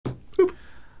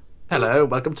Hello,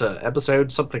 welcome to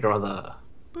episode something or other.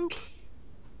 Boop.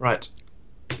 Right,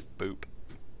 Boop.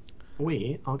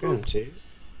 we are going to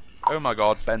Oh my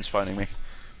god, Ben's phoning me.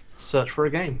 search for a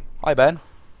game. Hi, Ben.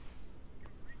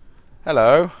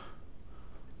 Hello.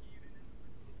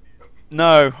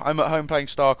 No, I'm at home playing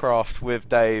StarCraft with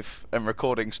Dave and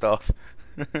recording stuff.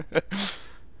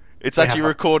 It's Yeah. actually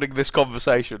recording this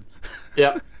conversation.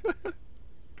 Yep.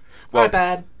 Well, My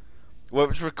bad. well,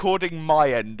 it's recording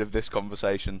my end of this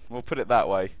conversation. We'll put it that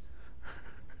way.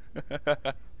 Hang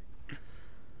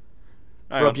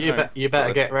Rob, on, you, hang on. you Got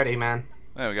better this. get ready, man.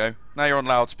 There we go. Now you're on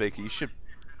loudspeaker. You should.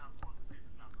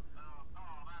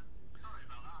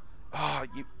 Ah,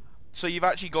 you. So you've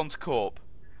actually gone to Corp.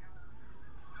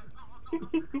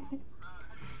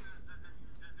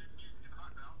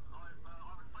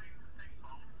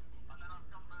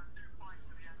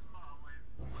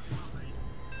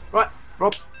 Right,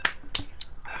 Rob.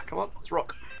 Come on, let's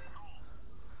rock.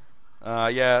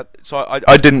 Yeah. So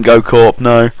I didn't go Corp.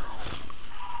 No.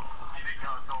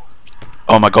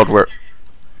 Oh my god, we're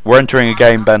entering a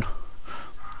game, Ben.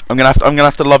 I'm gonna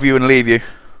have to love you and leave you.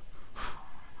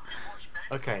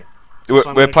 Okay.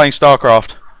 We're playing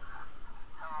StarCraft.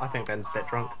 I think Ben's a bit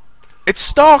drunk.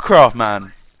 It's StarCraft,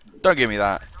 man. Don't give me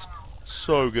that. It's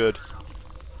so good.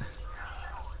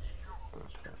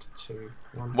 2,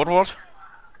 1. What?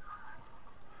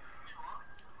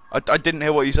 I didn't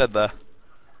hear what you said there.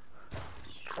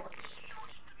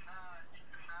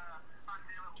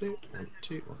 2, 1,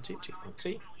 2, 1, 2, 2, 1,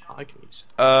 2. I can use.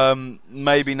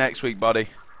 Maybe next week, buddy.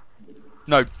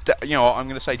 No, you know what? I'm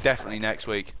gonna say definitely next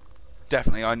week.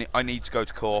 Definitely, I need to go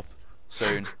to Corp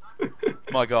soon.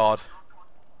 My god.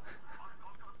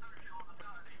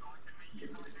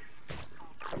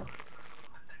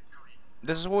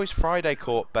 There's always Friday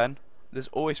Corp, Ben. There's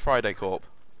always Friday Corp.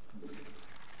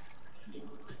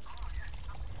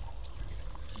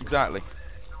 Exactly.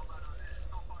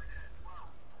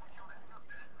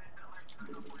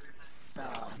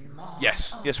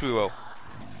 Yes, yes we will.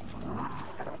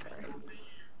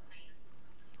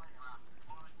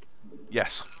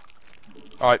 Yes.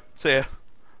 Alright, see ya.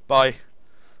 Bye.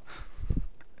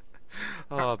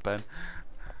 Oh, Ben.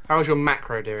 How was your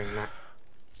macro during that?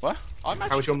 What?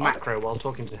 How was your macro while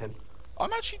talking to him?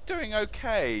 I'm actually doing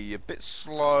okay. A bit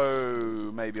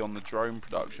slow, maybe on the drone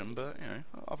production, but you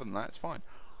know, other than that, it's fine.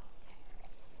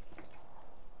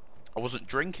 I wasn't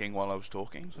drinking while I was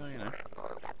talking, so you know,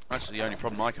 that's the only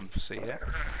problem I can foresee here.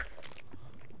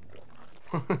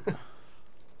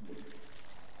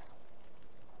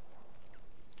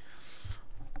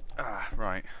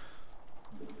 Right.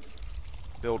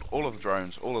 Build all of the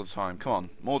drones all of the time. Come on,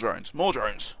 more drones, all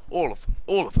of them,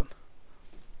 all of them.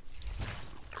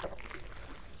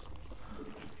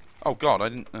 Oh god, I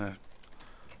didn't.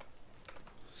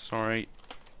 Sorry.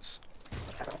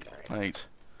 Late.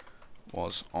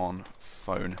 Was on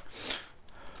phone.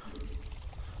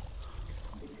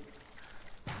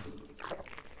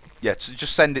 Yeah, so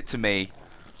just send it to me.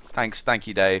 Thanks, thank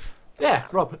you, Dave. Yeah,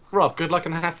 Rob, good luck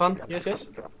and have fun. Yes, yes.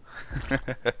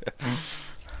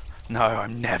 No,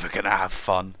 I'm never gonna have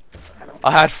fun.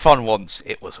 I had fun once.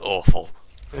 It was awful.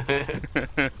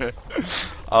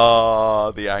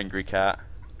 Ah, the angry cat.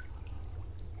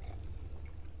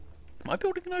 Am I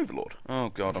building an overlord? Oh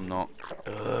god, I'm not.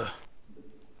 Ugh.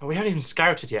 Oh, we haven't even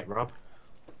scouted yet, Rob.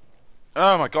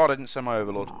 Oh my god, I didn't send my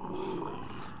overlord.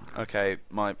 Okay,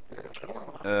 my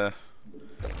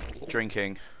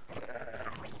drinking.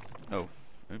 Oh,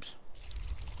 oops.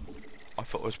 I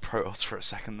thought it was Protoss for a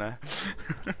second there.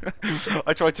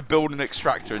 I tried to build an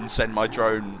extractor and send my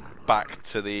drone back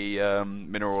to the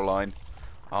mineral line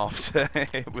after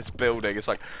it was building. It's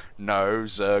like, no,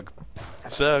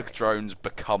 Zerg drones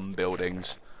become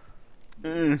buildings.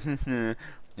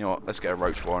 You know what, let's get a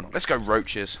roach war on. Let's go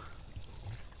roaches.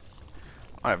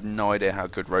 I have no idea how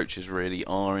good roaches really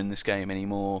are in this game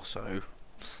anymore, so...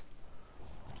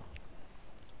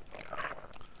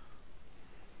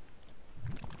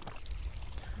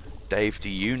 Dave, do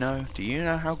you know? Do you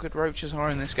know how good roaches are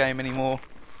in this game anymore?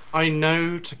 I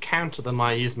know to counter them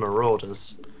I use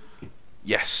marauders.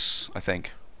 Yes, I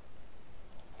think.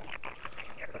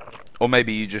 Or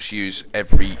maybe you just use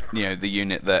every, you know, the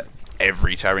unit that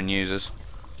every Terran uses.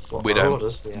 What, Widow,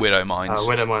 marauders? Yeah. Widow mines.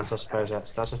 Widow mines, I suppose.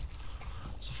 That's a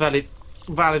fairly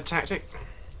valid tactic.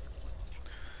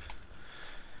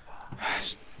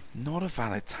 It's not a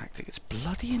valid tactic. It's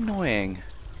bloody annoying.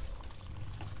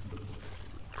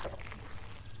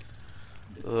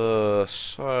 Ugh,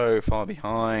 so far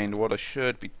behind what I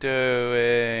should be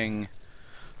doing.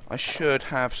 I should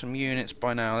have some units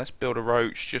by now. Let's build a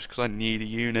roach just because I need a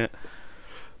unit.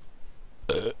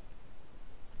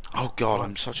 Oh god,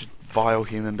 I'm such a vile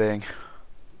human being.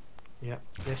 Yep.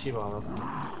 Yes, you are. Rob.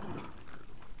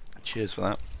 Cheers for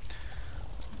that.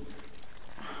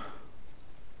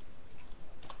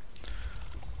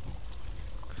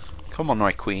 Come on,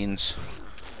 my queens.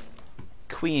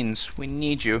 Queens, we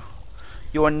need you.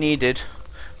 You are needed.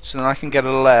 So then I can get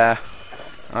a lair.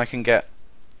 And I can get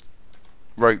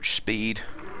roach speed.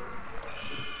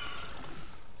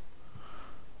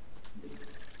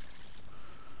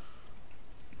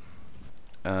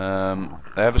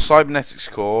 They have a cybernetics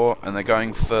core, and they're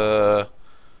going for.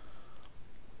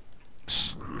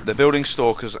 They're building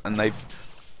stalkers, and they're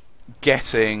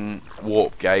getting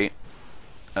warp gate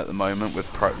at the moment with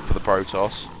for the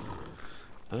Protoss.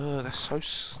 They're so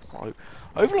slow.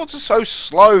 Overlords are so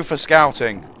slow for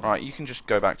scouting. Right, you can just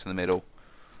go back to the middle.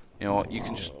 You know what? You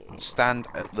can just stand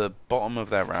at the bottom of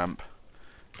their ramp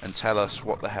and tell us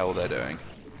what the hell they're doing.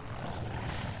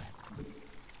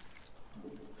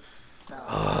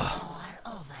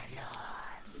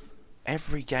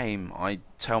 Every game I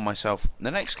tell myself,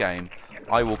 the next game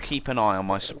I will keep an eye on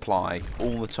my supply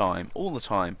all the time.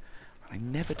 I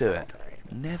never do it.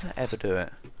 Never ever do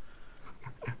it.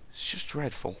 It's just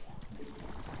dreadful.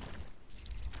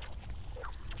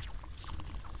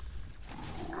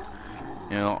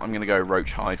 You know, I'm gonna go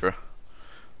Roach Hydra,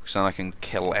 because then I can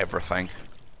kill everything.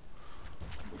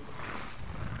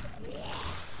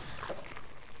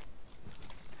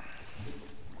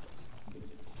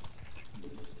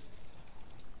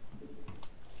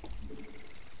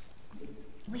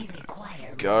 We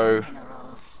require Go.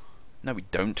 minerals. No, we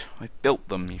don't. I built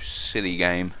them, you silly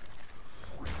game.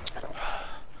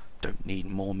 Don't need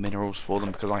more minerals for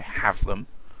them because I have them.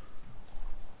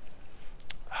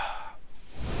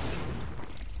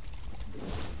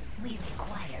 We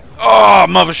require. Oh,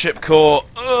 mothership core.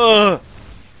 Ugh.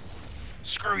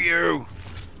 Screw you.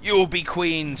 You will be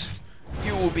queened.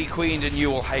 You will be queened and you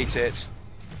will hate it.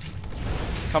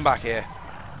 Come back here.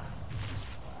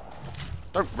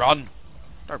 Don't run.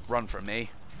 Don't run from me.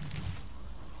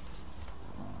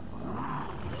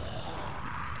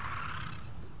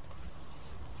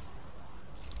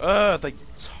 They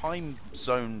time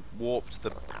zone warped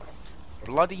the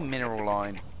bloody mineral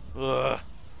line. Ugh.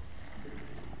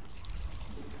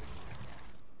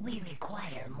 We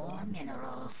require more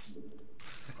minerals.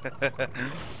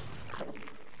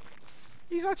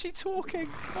 He's actually talking.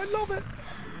 I love it.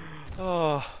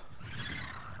 Oh.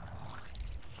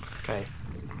 Okay.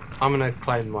 I'm gonna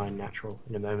claim mine natural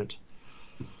in a moment.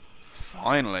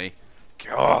 Finally.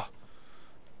 Gah.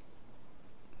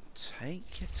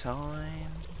 Take your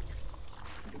time.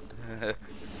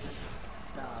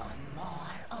 Spawn more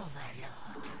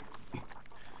overlords.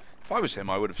 If I was him,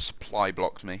 I would have supply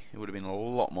blocked me. It would have been a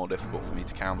lot more difficult for me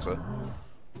to counter.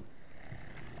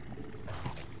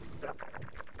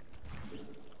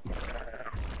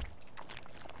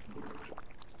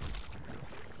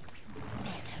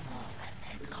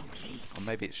 Metamorphosis complete. Or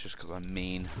maybe it's just because I'm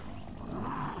mean.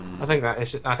 I think that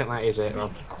is it, We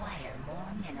Rob. require more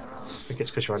I minerals. think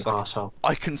it's because you're an So- arsehole.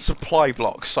 I can supply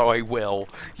block, so I will.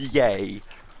 Yay.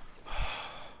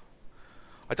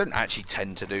 I don't actually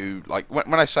tend to do... Like,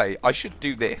 when I say I should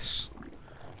do this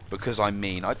because I'm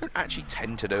mean, I don't actually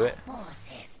tend to do it.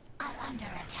 Forces are under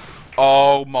attack.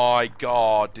 Oh my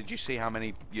god. Did you see how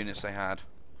many units they had?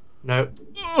 No.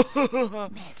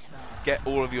 Get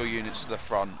all of your units to the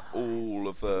front. All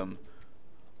of them.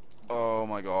 Oh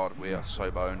my god. We are so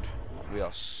boned. We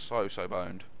are so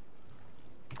boned.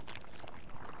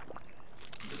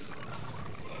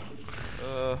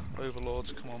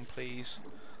 Overlords, come on, please.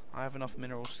 I have enough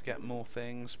minerals to get more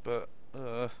things, but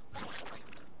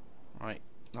right,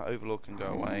 that overlord can go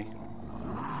away.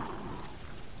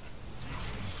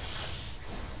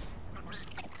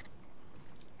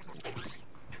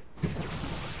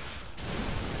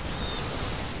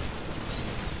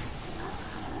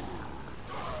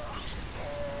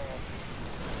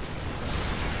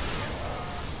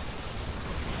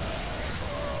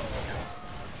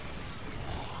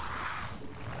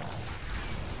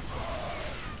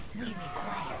 We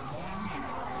require more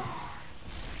minerals.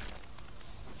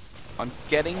 I'm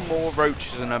getting more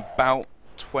roaches in about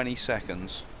 20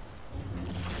 seconds.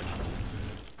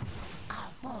 Our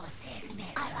forces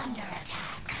are under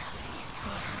attack. The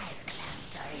hive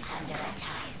cluster is under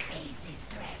attack. Space is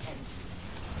threatened.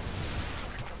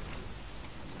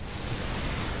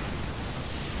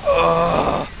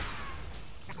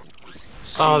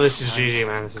 Oh, this is GG,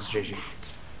 man. This is GG.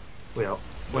 We are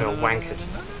wankered.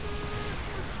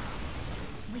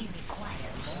 We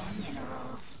require more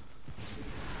minerals.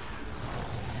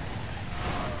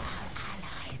 Our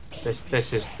allies'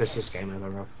 base This is game over,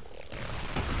 Rob.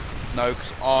 No,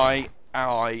 because I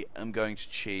I am going to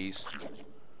cheese.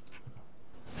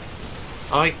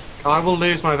 I will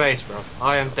lose my base, bro.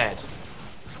 I am dead.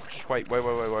 Just wait. Our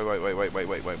allies'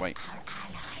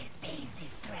 base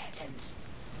is threatened.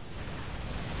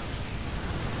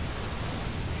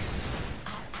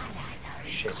 Our allies are in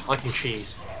Shit, I can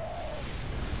cheese.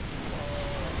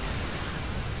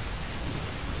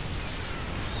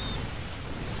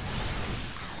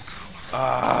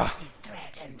 base is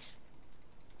threatened.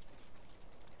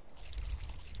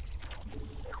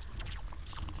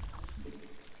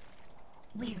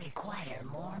 We require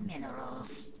more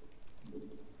minerals.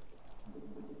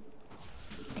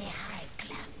 The hive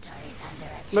cluster is under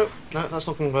attack. No, that's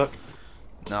not going to work.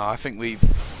 No, I think we've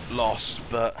lost,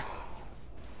 but...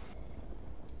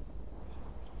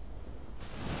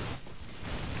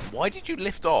 Why did you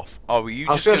lift off? Oh, were you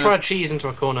I was just going to gonna... try to cheese into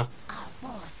a corner. Our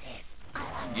forces are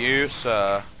under You,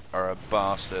 sir, are a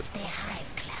bastard. The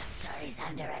hive cluster is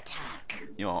under attack.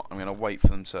 You know what? I'm going to wait for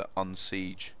them to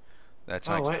unsiege their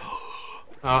tanks. Oh, wait.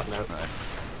 Oh, no. No.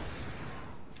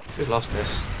 We've lost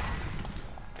this.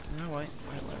 No, wait.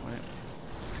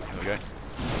 There we go.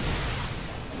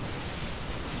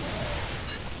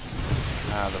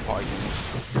 Ah, the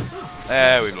Vikings.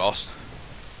 There, we've lost.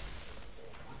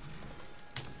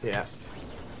 Yeah.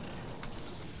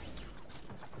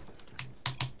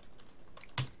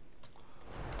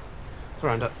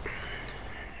 Surround it.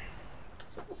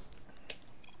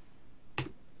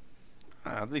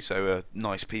 At least they were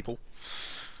nice people.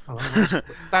 Oh,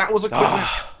 that was a quick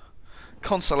match.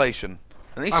 Consolation.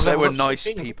 At least I've they never were watched nice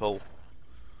 16. people.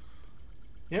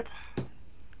 Yep.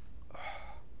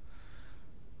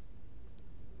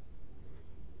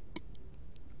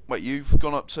 Wait, you've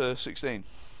gone up to 16?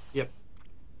 Yep.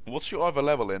 What's your other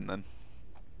level in then?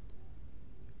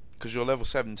 Because you're level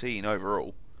 17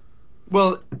 overall.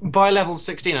 Well, by level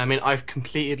 16, I mean I've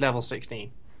completed level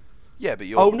 16. Yeah, but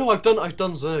you're... Oh no, I've done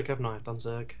Zerg, haven't I? I've done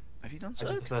Zerg. Have you done I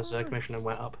did the Zerg? first Zerg mission and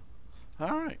went up.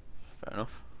 Alright, fair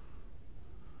enough.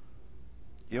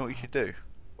 You know what you should do?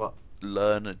 What?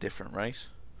 Learn a different race.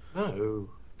 No.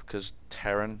 Because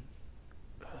Terran...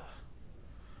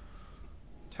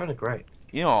 Terran are great.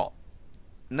 You know what?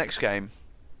 Next game,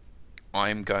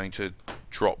 I'm going to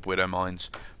drop Widow Mines.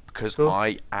 Because Cool.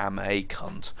 I am a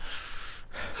cunt.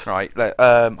 Right,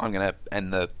 I'm going to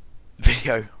end the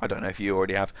video. I don't know if you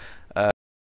already have.